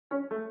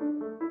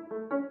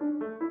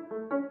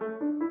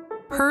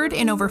heard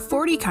in over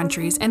 40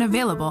 countries and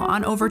available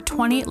on over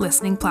 20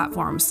 listening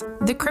platforms.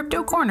 The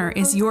Crypto Corner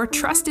is your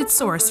trusted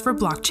source for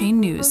blockchain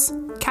news.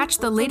 Catch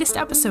the latest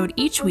episode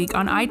each week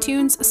on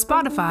iTunes,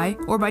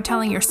 Spotify, or by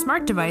telling your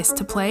smart device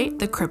to play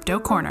The Crypto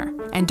Corner.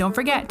 And don't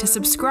forget to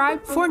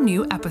subscribe for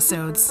new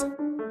episodes.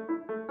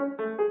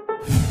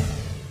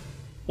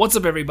 What's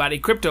up everybody,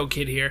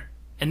 CryPTOkid here,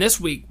 and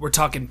this week we're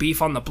talking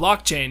beef on the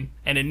blockchain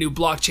and a new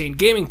blockchain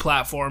gaming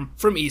platform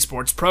from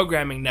Esports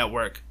Programming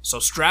Network, so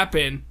strap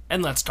in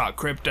and let's talk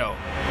crypto.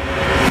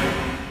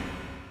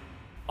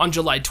 On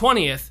July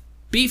 20th,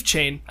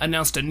 BeefChain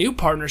announced a new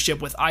partnership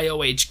with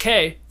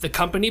IOHK, the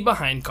company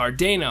behind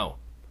Cardano.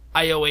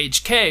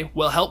 IOHK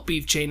will help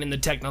BeefChain in the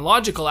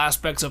technological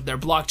aspects of their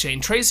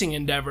blockchain tracing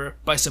endeavor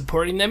by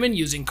supporting them in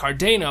using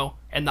Cardano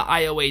and the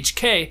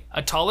IOHK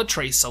Atala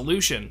Trace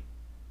solution.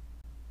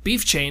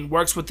 BeefChain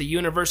works with the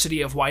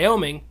University of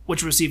Wyoming,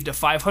 which received a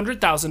 $500,000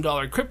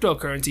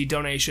 cryptocurrency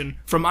donation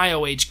from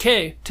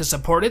IOHK to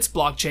support its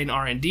blockchain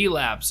R&D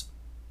labs.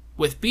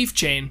 With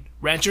BeefChain,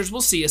 ranchers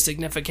will see a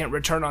significant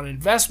return on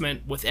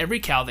investment with every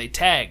cow they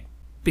tag.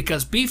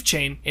 Because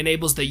BeefChain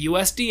enables the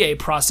USDA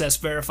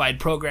process-verified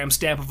program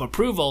stamp of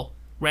approval,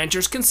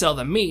 ranchers can sell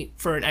the meat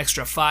for an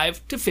extra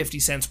 5 to 50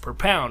 cents per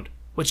pound,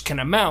 which can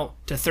amount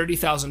to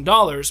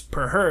 $30,000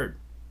 per herd.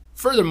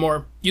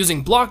 Furthermore,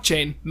 using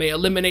blockchain may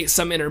eliminate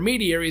some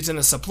intermediaries in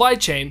the supply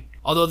chain,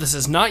 although this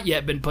has not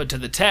yet been put to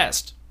the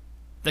test.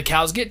 The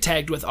cows get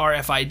tagged with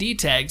RFID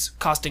tags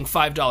costing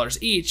 $5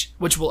 each,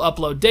 which will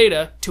upload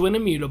data to an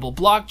immutable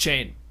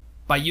blockchain.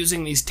 By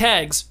using these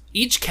tags,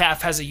 each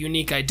calf has a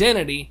unique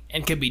identity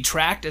and can be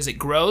tracked as it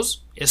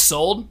grows, is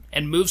sold,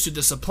 and moves through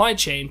the supply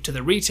chain to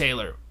the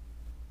retailer.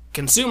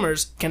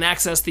 Consumers can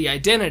access the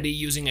identity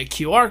using a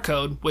QR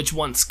code, which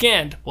once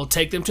scanned will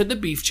take them to the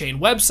BeefChain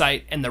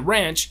website and the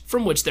ranch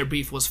from which their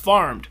beef was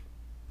farmed.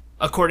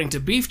 According to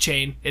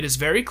BeefChain, it is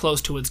very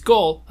close to its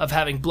goal of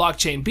having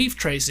blockchain beef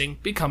tracing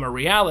become a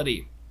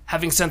reality,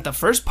 having sent the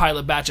first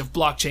pilot batch of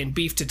blockchain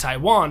beef to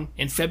Taiwan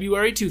in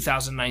February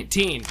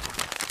 2019.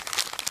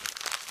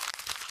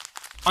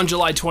 On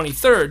July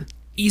 23rd,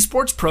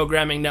 Esports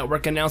Programming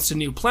Network announced a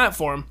new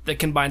platform that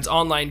combines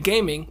online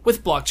gaming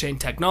with blockchain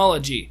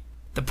technology.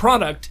 The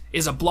product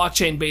is a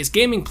blockchain-based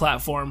gaming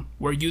platform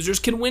where users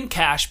can win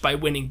cash by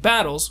winning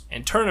battles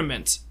and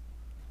tournaments.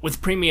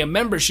 With premium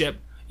membership,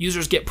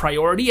 users get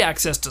priority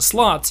access to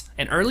slots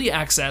and early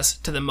access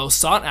to the most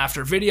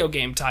sought-after video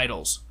game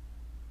titles.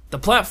 The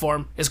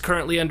platform is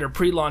currently under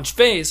pre-launch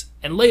phase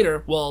and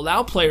later will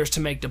allow players to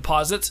make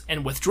deposits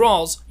and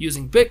withdrawals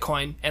using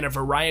Bitcoin and a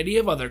variety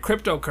of other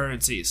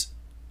cryptocurrencies.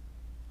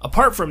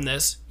 Apart from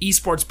this,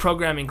 Esports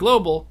Programming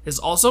Global is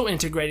also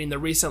integrating the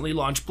recently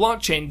launched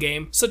blockchain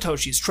game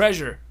Satoshi's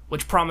Treasure,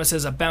 which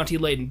promises a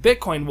bounty-laden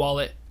Bitcoin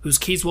wallet whose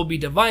keys will be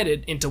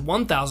divided into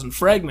 1,000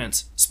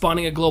 fragments,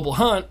 spawning a global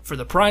hunt for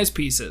the prize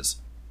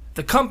pieces.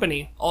 The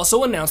company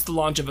also announced the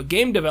launch of a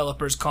game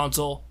developers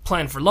console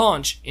planned for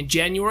launch in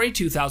January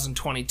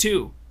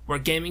 2022, where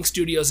gaming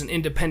studios and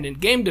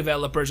independent game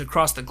developers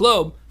across the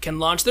globe can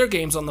launch their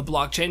games on the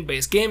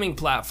blockchain-based gaming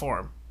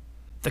platform.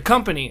 The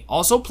company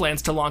also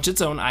plans to launch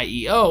its own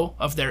IEO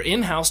of their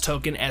in-house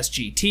token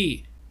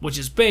SGT, which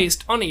is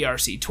based on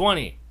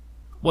ERC20.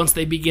 Once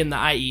they begin the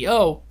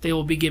IEO, they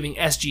will be giving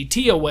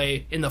SGT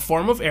away in the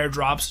form of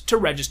airdrops to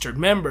registered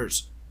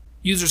members.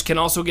 Users can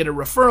also get a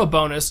referral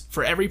bonus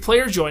for every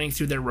player joining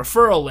through their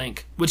referral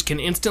link, which can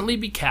instantly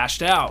be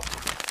cashed out.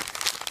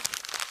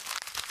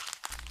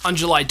 On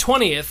July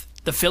 20th,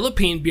 the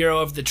Philippine Bureau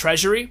of the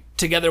Treasury,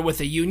 together with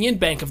the Union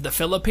Bank of the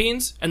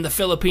Philippines and the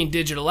Philippine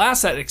Digital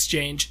Asset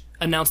Exchange,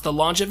 announced the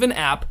launch of an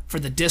app for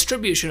the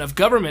distribution of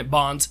government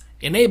bonds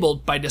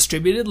enabled by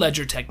distributed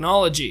ledger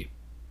technology.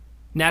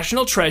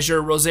 National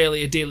Treasurer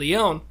Rosalia de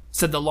Leon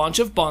said the launch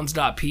of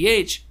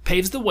Bonds.ph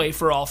paves the way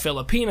for all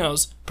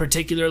Filipinos,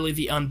 particularly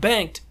the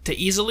unbanked, to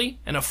easily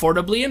and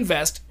affordably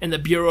invest in the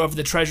Bureau of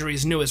the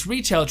Treasury's newest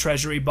retail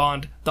treasury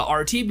bond, the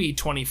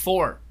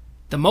RTB24.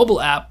 The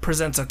mobile app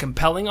presents a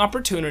compelling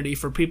opportunity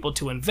for people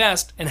to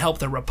invest and help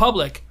the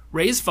Republic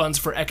raise funds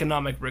for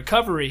economic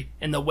recovery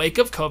in the wake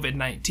of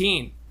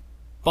COVID-19.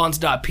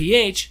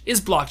 Bonds.ph is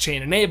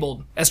blockchain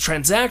enabled, as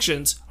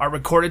transactions are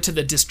recorded to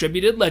the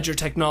distributed ledger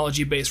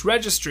technology-based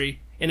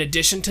registry in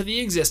addition to the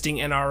existing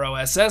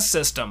NROSS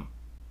system.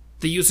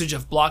 The usage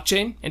of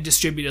blockchain and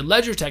distributed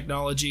ledger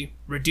technology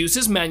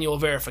reduces manual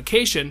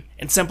verification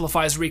and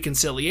simplifies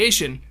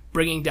reconciliation,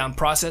 bringing down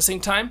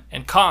processing time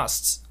and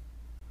costs.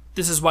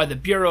 This is why the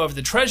Bureau of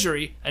the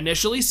Treasury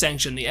initially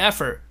sanctioned the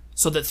effort,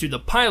 so that through the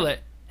pilot,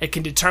 it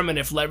can determine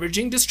if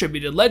leveraging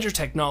distributed ledger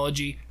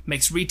technology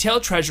makes retail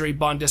treasury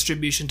bond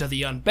distribution to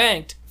the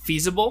unbanked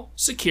feasible,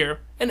 secure,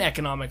 and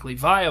economically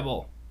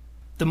viable.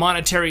 The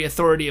Monetary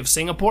Authority of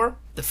Singapore,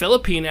 the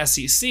Philippine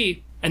SEC,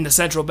 and the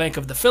Central Bank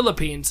of the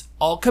Philippines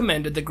all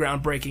commended the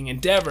groundbreaking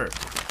endeavor.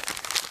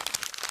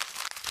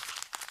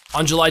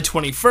 On July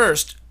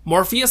 21st,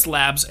 Morpheus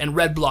Labs and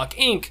Red Block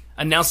Inc.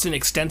 announced an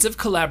extensive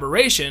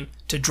collaboration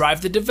to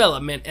drive the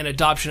development and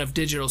adoption of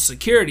digital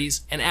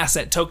securities and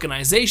asset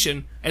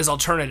tokenization as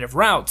alternative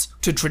routes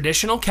to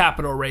traditional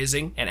capital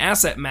raising and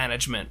asset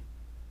management.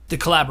 The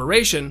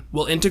collaboration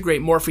will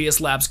integrate Morpheus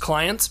Labs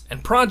clients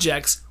and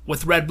projects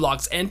with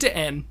RedBlock's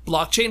end-to-end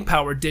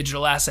blockchain-powered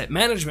digital asset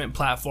management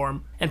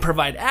platform and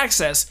provide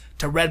access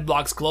to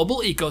RedBlock's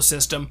global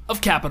ecosystem of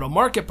capital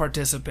market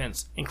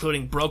participants,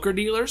 including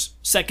broker-dealers,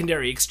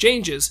 secondary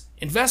exchanges,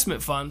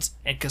 investment funds,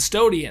 and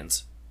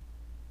custodians.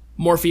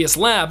 Morpheus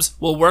Labs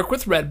will work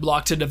with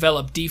RedBlock to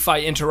develop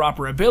DeFi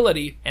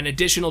interoperability and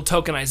additional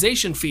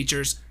tokenization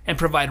features and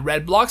provide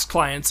RedBlock's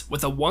clients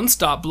with a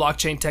one-stop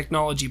blockchain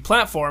technology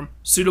platform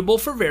suitable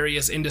for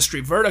various industry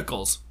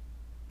verticals.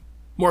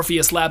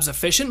 Morpheus Labs'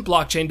 efficient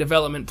blockchain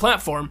development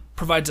platform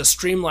provides a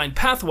streamlined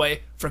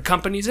pathway for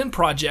companies and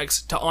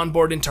projects to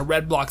onboard into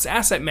RedBlock's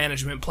asset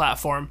management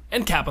platform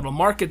and capital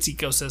markets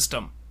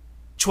ecosystem.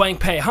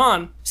 Chuang-Pei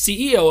Han,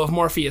 CEO of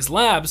Morpheus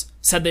Labs,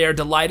 said they are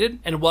delighted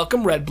and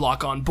welcome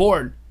RedBlock on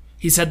board.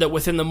 He said that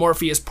within the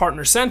Morpheus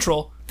Partner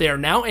Central, they are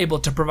now able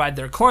to provide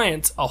their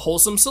clients a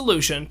wholesome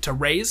solution to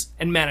raise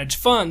and manage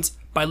funds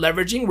by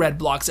leveraging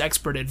RedBlock's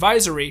expert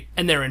advisory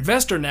and their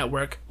investor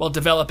network while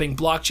developing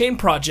blockchain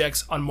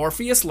projects on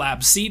Morpheus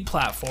Labs' seed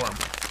platform.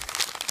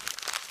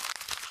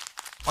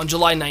 On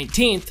July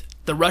 19th,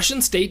 the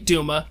Russian State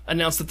Duma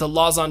announced that the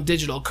laws on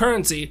digital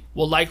currency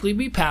will likely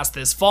be passed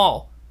this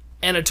fall.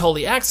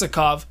 Anatoly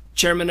Aksakov,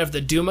 chairman of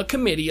the Duma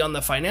Committee on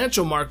the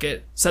Financial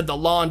Market, said the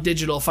law on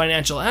digital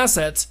financial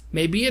assets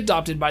may be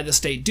adopted by the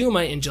State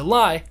Duma in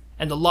July,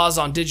 and the laws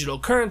on digital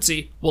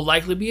currency will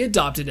likely be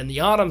adopted in the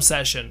autumn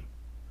session.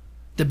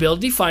 The bill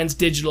defines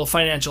digital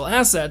financial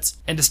assets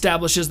and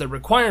establishes the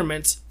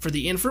requirements for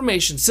the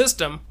information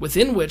system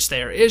within which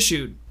they are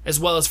issued, as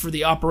well as for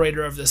the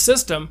operator of the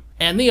system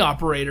and the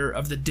operator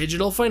of the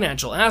digital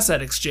financial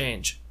asset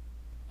exchange.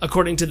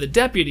 According to the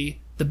deputy,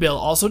 the bill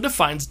also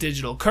defines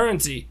digital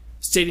currency,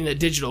 stating that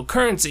digital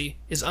currency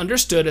is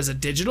understood as a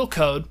digital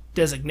code,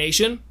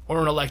 designation,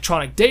 or an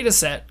electronic data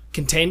set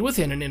contained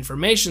within an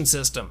information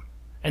system,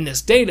 and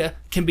this data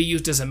can be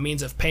used as a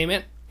means of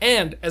payment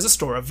and as a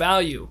store of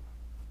value.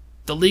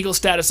 The legal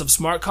status of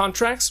smart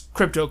contracts,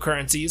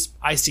 cryptocurrencies,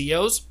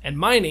 ICOs, and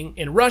mining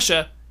in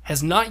Russia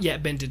has not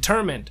yet been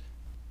determined.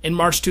 In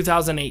March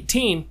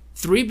 2018,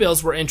 3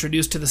 bills were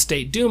introduced to the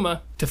State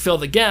Duma to fill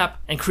the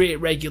gap and create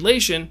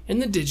regulation in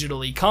the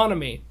digital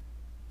economy.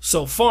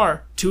 So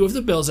far, 2 of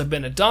the bills have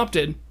been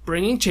adopted,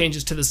 bringing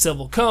changes to the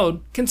civil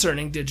code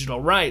concerning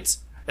digital rights,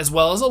 as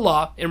well as a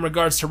law in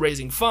regards to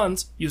raising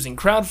funds using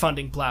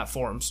crowdfunding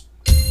platforms.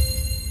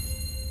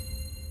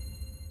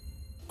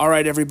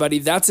 Alright everybody,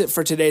 that's it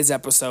for today's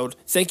episode.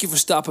 Thank you for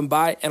stopping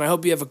by, and I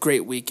hope you have a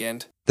great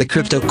weekend. The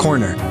Crypto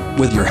Corner,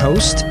 with your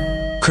host,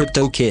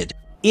 CryPTOkid.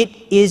 It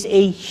is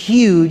a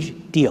huge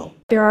deal.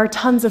 There are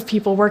tons of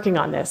people working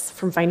on this,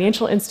 from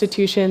financial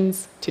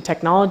institutions to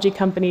technology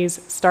companies,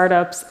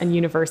 startups, and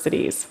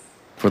universities.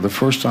 For the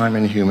first time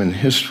in human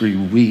history,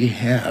 we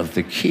have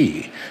the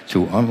key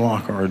to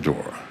unlock our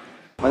door.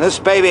 When this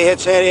baby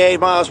hits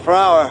 88 miles per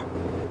hour,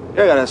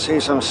 you're gonna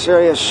see some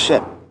serious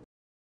shit.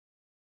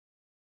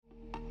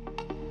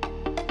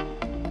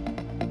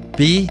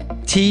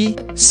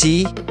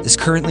 BTC is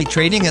currently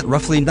trading at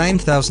roughly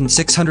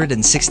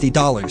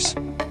 $9,660.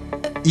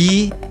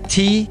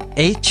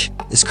 ETH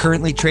is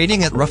currently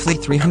trading at roughly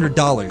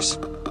 $300.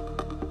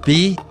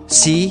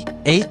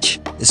 BCH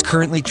is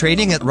currently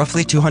trading at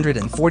roughly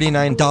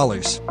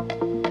 $249.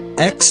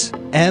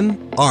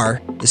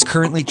 XMR is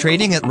currently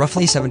trading at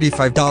roughly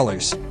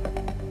 $75.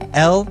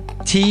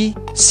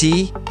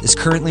 LTC is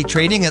currently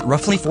trading at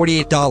roughly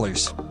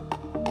 $48.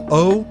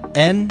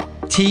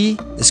 ONT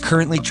is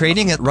currently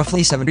trading at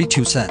roughly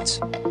 72 cents.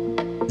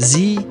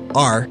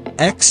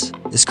 ZRX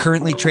is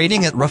currently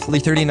trading at roughly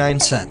 39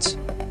 cents.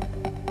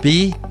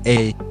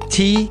 BAT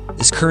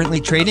is currently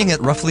trading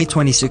at roughly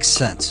 26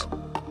 cents.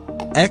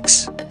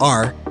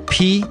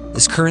 XRP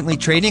is currently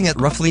trading at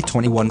roughly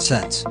 21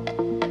 cents.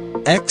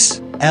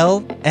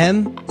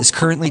 XLM is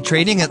currently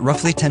trading at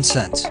roughly 10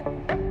 cents.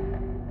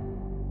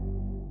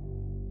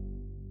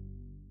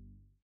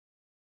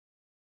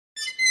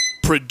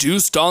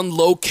 Produced on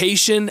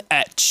location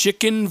at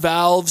Chicken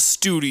Valve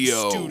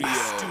Studio.